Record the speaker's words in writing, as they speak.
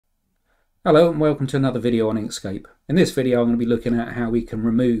Hello and welcome to another video on Inkscape. In this video I'm going to be looking at how we can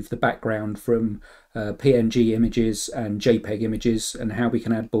remove the background from PNG images and JPEG images and how we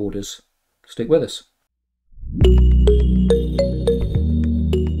can add borders. Stick with us.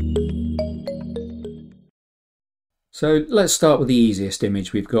 So let's start with the easiest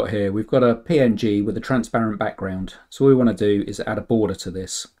image we've got here. We've got a PNG with a transparent background. So all we want to do is add a border to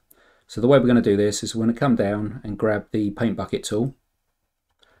this. So the way we're going to do this is we're going to come down and grab the paint bucket tool.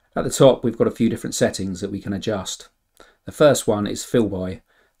 At the top we've got a few different settings that we can adjust. The first one is fill by.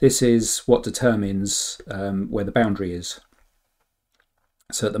 This is what determines where the boundary is.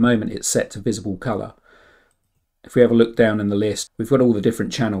 So at the moment it's set to visible colour. If we have a look down in the list, we've got all the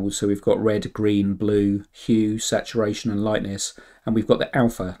different channels. So we've got red, green, blue, hue, saturation and lightness, and we've got the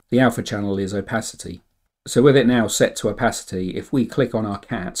alpha. The alpha channel is opacity. So with it now set to opacity, if we click on our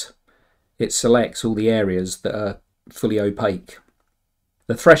cat, it selects all the areas that are fully opaque.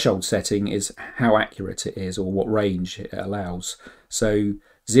 The threshold setting is how accurate it is, or what range it allows. So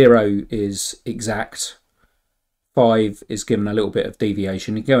 0 is exact, 5 is given a little bit of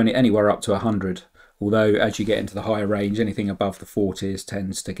deviation. You can go anywhere up to 100, although as you get into the higher range, anything above the 40s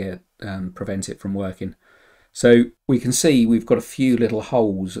tends to prevent it from working. So we can see we've got a few little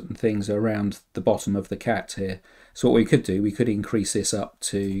holes and things around the bottom of the cat here. So what we could do, we could increase this up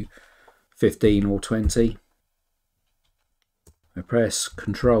to 15 or 20. I press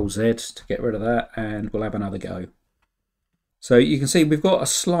Ctrl Z to get rid of that and we'll have another go. So you can see we've got a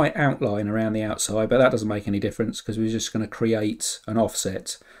slight outline around the outside, but that doesn't make any difference because we're just going to create an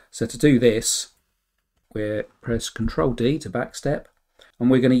offset. So to do this, we press Ctrl D to backstep, and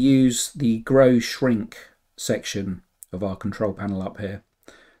we're going to use the grow shrink section of our control panel up here.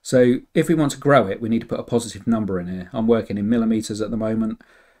 So if we want to grow it, we need to put a positive number in here. I'm working in millimeters at the moment.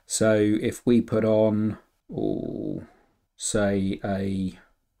 So if we put on, say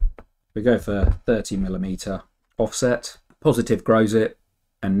we go for 30mm offset, positive grows it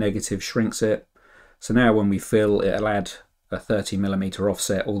and negative shrinks it. So now when we fill, it'll add a 30mm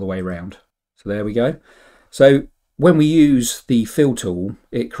offset all the way around. So there we go. So when we use the fill tool,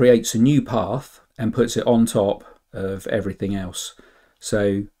 it creates a new path and puts it on top of everything else.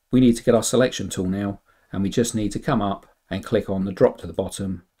 So we need to get our selection tool now, and we just need to come up and click on the drop to the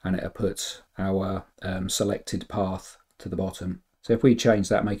bottom, and it'll put our selected path to the bottom. So if we change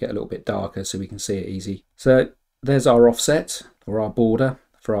that, make it a little bit darker so we can see it easy. So there's our offset, or our border,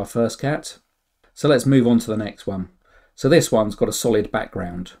 for our first cat. So let's move on to the next one. So this one's got a solid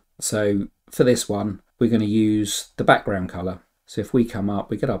background. So for this one, we're going to use the background colour. So if we come up,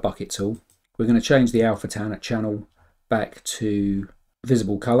 we get our bucket tool. We're going to change the alpha channel back to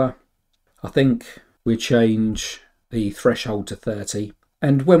visible colour. I think we change the threshold to 30.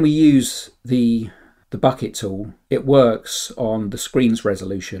 And when we use the bucket tool, it works on the screen's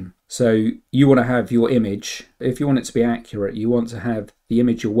resolution. So you want to have your image, if you want it to be accurate, you want to have the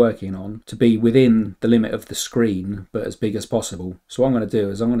image you're working on to be within the limit of the screen, but as big as possible. So what I'm going to do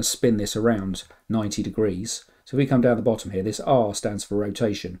is I'm going to spin this around 90 degrees. So if we come down the bottom here, this R stands for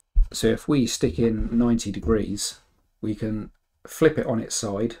rotation. So if we stick in 90 degrees, we can flip it on its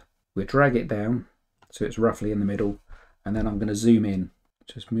side. We'll drag it down so it's roughly in the middle, and then I'm going to zoom in.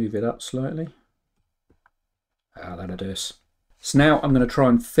 Just move it up slightly. That'll do us. So now I'm going to try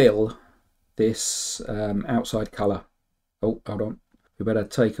and fill this outside colour. Oh, hold on. We better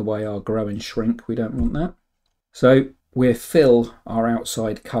take away our grow and shrink. We don't want that. So we'll fill our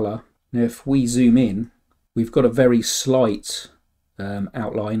outside colour. Now if we zoom in, we've got a very slight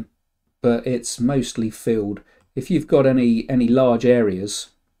outline, but it's mostly filled. If you've got any large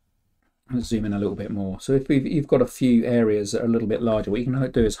areas, let's zoom in a little bit more. So if you've got a few areas that are a little bit larger, what you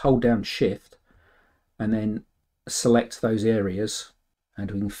can do is hold down Shift and then select those areas, and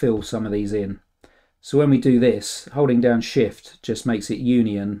we can fill some of these in. So when we do this, holding down Shift just makes it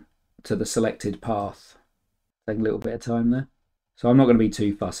union to the selected path. Take a little bit of time there. So I'm not going to be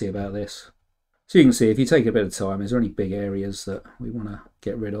too fussy about this. So you can see if you take a bit of time, is there any big areas that we want to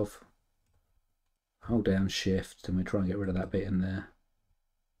get rid of? Hold down Shift and we try and get rid of that bit in there.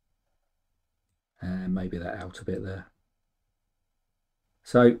 And maybe that outer bit there.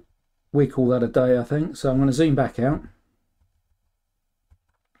 So we call that a day, I think. So I'm going to zoom back out.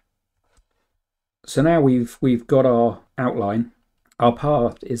 So now we've got our outline. Our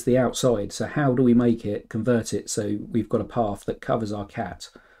path is the outside. So how do we make it, convert it so we've got a path that covers our cat?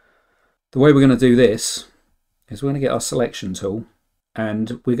 The way we're going to do this is we're going to get our selection tool,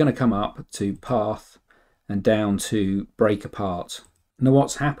 and we're going to come up to path and down to break apart. Now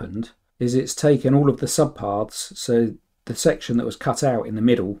what's happened is it's taken all of the subpaths, so the section that was cut out in the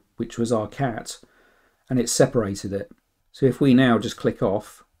middle, which was our cat, and it's separated it. So if we now just click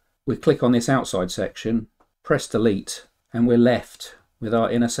off, we click on this outside section, press delete, and we're left with our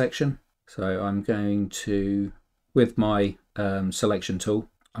inner section. So I'm going to, with my selection tool,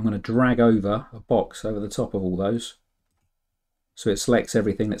 I'm going to drag over a box over the top of all those so it selects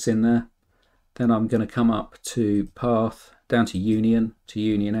everything that's in there. Then I'm going to come up to path, down to union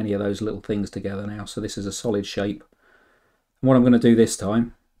any of those little things together now. So this is a solid shape. And what I'm going to do this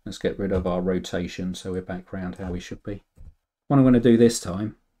time, let's get rid of our rotation so we're back round how we should be. What I'm going to do this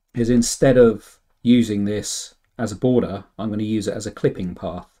time is, instead of using this as a border, I'm going to use it as a clipping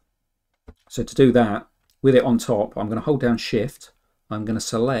path. So to do that, with it on top, I'm going to hold down Shift, I'm going to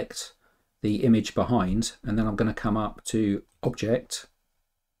select the image behind, and then I'm going to come up to Object,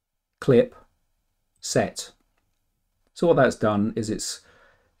 Clip, Set. So what that's done is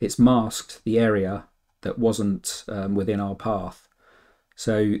it's masked the area that wasn't within our path.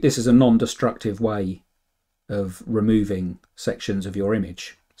 So this is a non-destructive way of removing sections of your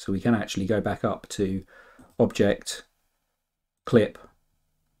image. So we can actually go back up to Object, Clip,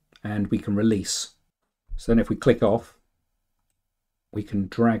 and we can release. So then if we click off, we can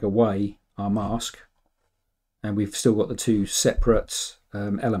drag away our mask, and we've still got the two separate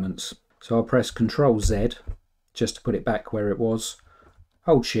elements. So I'll press Ctrl Z just to put it back where it was,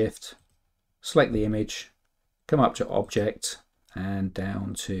 hold Shift, select the image, come up to Object and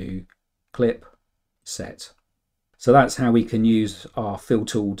down to Clip, Set. So that's how we can use our fill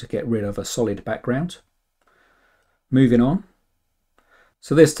tool to get rid of a solid background. Moving on.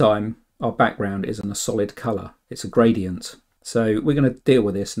 So this time our background isn't a solid colour, it's a gradient. So we're going to deal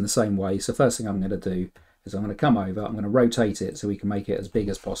with this in the same way. So first thing I'm going to do is I'm going to come over, I'm going to rotate it so we can make it as big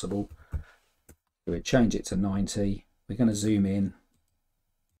as possible. So we change it to 90. We're going to zoom in.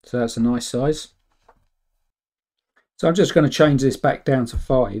 So that's a nice size. So I'm just going to change this back down to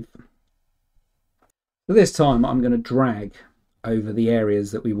 5. So this time I'm going to drag over the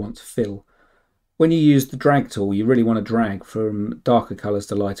areas that we want to fill. When you use the drag tool, you really want to drag from darker colours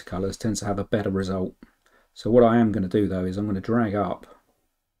to lighter colours, tends to have a better result. So what I am going to do though is I'm going to drag up,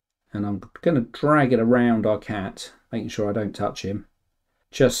 and I'm going to drag it around our cat, making sure I don't touch him,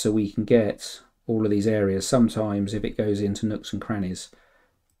 just so we can get all of these areas. Sometimes if it goes into nooks and crannies,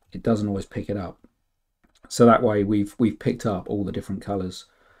 it doesn't always pick it up. So that way we've picked up all the different colours.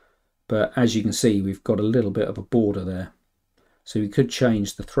 But as you can see, we've got a little bit of a border there. So we could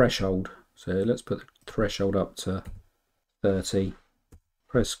change the threshold. So let's put the threshold up to 30.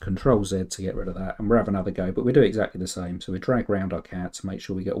 Press Ctrl Z to get rid of that, and we'll have another go, but we do exactly the same. So we drag around our cat to make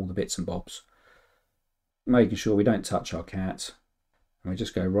sure we get all the bits and bobs, making sure we don't touch our cat, and we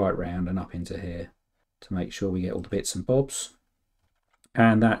just go right round and up into here to make sure we get all the bits and bobs.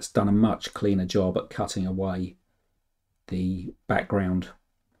 And that's done a much cleaner job at cutting away the background.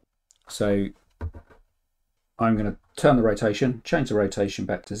 So I'm going to turn the rotation, change the rotation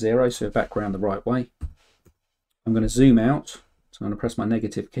back to 0, so we're back around the right way. I'm going to zoom out. So I'm going to press my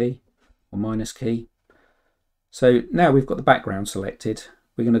negative key or minus key. So now we've got the background selected.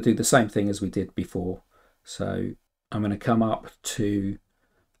 We're going to do the same thing as we did before. So I'm going to come up to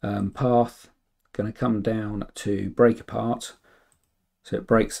path, going to come down to break apart. So it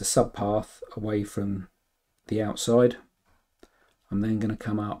breaks the subpath away from the outside. I'm then going to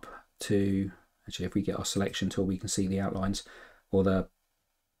come up to, actually if we get our selection tool we can see the outlines or the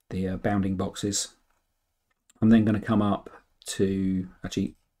bounding boxes. I'm then going to come up to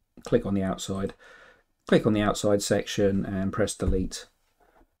actually click on the outside section and press delete.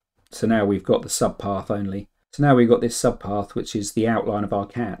 So now we've got the subpath only. So now we've got this subpath, which is the outline of our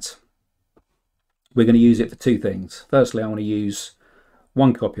cat. We're going to use it for two things. Firstly, I want to use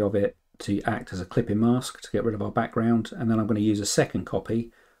one copy of it to act as a clipping mask to get rid of our background, and then I'm going to use a second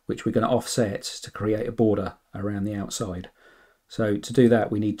copy which we're going to offset to create a border around the outside. So to do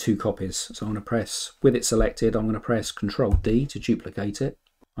that we need two copies. So I'm going to press, with it selected, I'm going to press Ctrl D to duplicate it.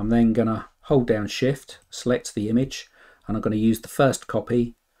 I'm then going to hold down Shift, select the image, and I'm going to use the first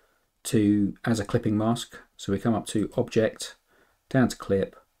copy as a clipping mask. So we come up to Object, down to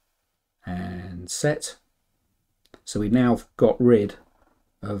Clip, and Set. So we've now got rid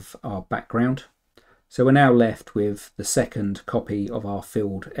of our background. So we're now left with the second copy of our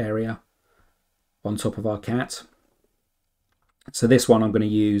filled area on top of our cat. So this one I'm going to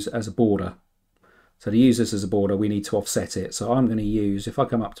use as a border. So to use this as a border we need to offset it. So I'm going to use, if I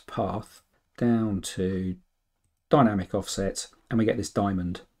come up to Path, down to Dynamic Offset, and we get this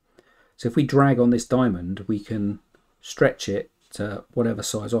diamond. So if we drag on this diamond we can stretch it to whatever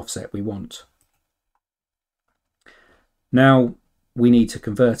size offset we want. Now we need to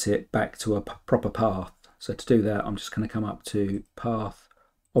convert it back to a proper path. So to do that I'm just going to come up to Path,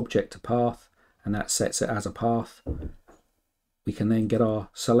 Object to Path, and that sets it as a path. we can then get our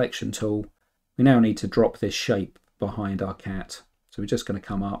selection tool. We now need to drop this shape behind our cat. So we're just going to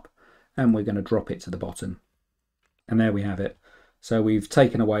come up and we're going to drop it to the bottom. And there we have it. So we've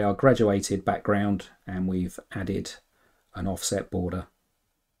taken away our graduated background and we've added an offset border.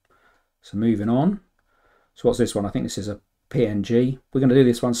 So moving on. So what's this one? I think this is a PNG. We're going to do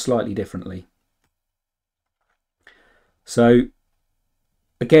this one slightly differently. So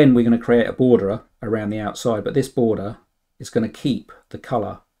again, we're going to create a border around the outside, but this border is going to keep the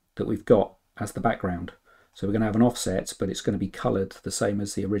colour that we've got as the background. So we're going to have an offset, but it's going to be coloured the same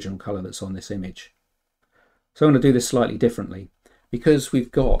as the original colour that's on this image. So I'm going to do this slightly differently. Because we've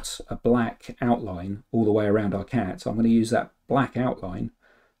got a black outline all the way around our cat, I'm going to use that black outline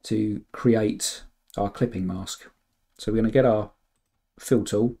to create our clipping mask. So we're going to get our fill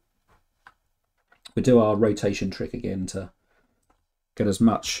tool. We'll do our rotation trick again to get as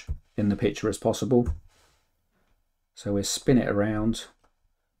much in the picture as possible. So we'll spin it around,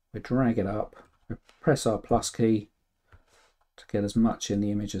 we'll drag it up, we'll press our plus key to get as much in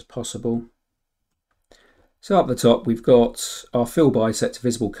the image as possible. So up the top we've got our fill by set to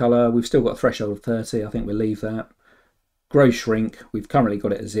visible colour. We've still got a threshold of 30, I think we'll leave that. Grow shrink, we've currently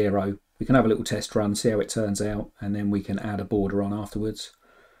got it at 0. We can have a little test run, see how it turns out, and then we can add a border on afterwards.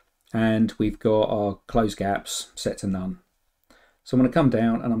 And we've got our close gaps set to none. So I'm going to come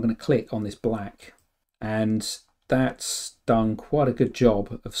down and I'm going to click on this black, and that's done quite a good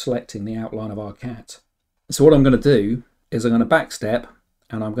job of selecting the outline of our cat. So what I'm going to do is I'm going to back step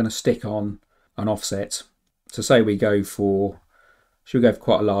and I'm going to stick on an offset. So say we go for, should we go for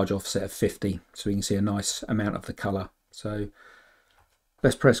quite a large offset of 50 so we can see a nice amount of the colour. So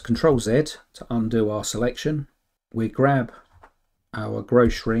let's press Ctrl Z to undo our selection. We grab our grow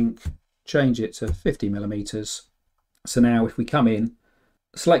shrink, change it to 50mm. So now if we come in,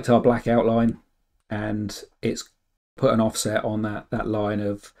 select our black outline, and it's put an offset on that line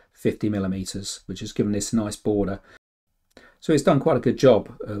of 50mm, which has given this nice border. So it's done quite a good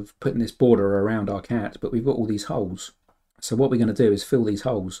job of putting this border around our cat, but we've got all these holes. So what we're going to do is fill these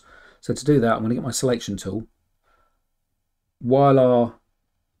holes. So to do that, I'm going to get my selection tool. While our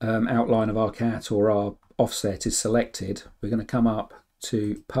outline of our cat or our offset is selected, we're going to come up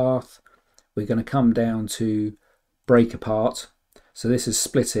to path. We're going to come down to break apart. So this is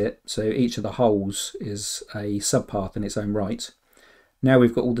split it. So each of the holes is a subpath in its own right. Now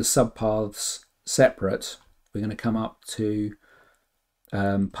we've got all the subpaths separate. We're going to come up to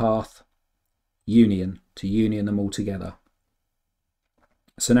path union to union them all together.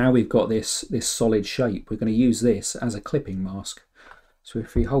 So now we've got this solid shape. We're going to use this as a clipping mask. So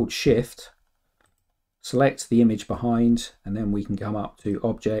if we hold shift, select the image behind, and then we can come up to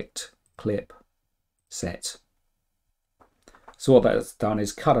object, clip, set. So what that's done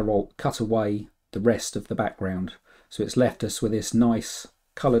is cut away the rest of the background. So it's left us with this nice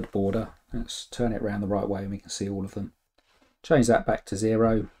coloured border. Let's turn it around the right way and we can see all of them. Change that back to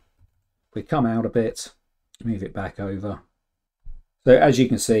 0. We come out a bit, move it back over. So as you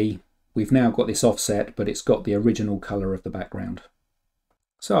can see, we've now got this offset, but it's got the original colour of the background.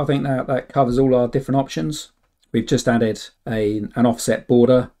 So I think that covers all our different options. We've just added an offset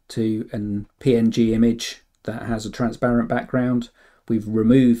border to an PNG image that has a transparent background. We've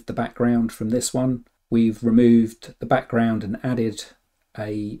removed the background from this one. We've removed the background and added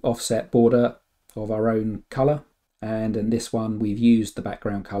a offset border of our own colour. And in this one, we've used the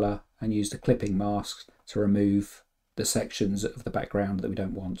background colour and used a clipping mask to remove the sections of the background that we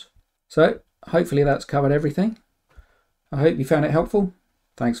don't want. So hopefully that's covered everything. I hope you found it helpful.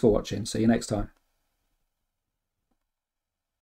 Thanks for watching. See you next time.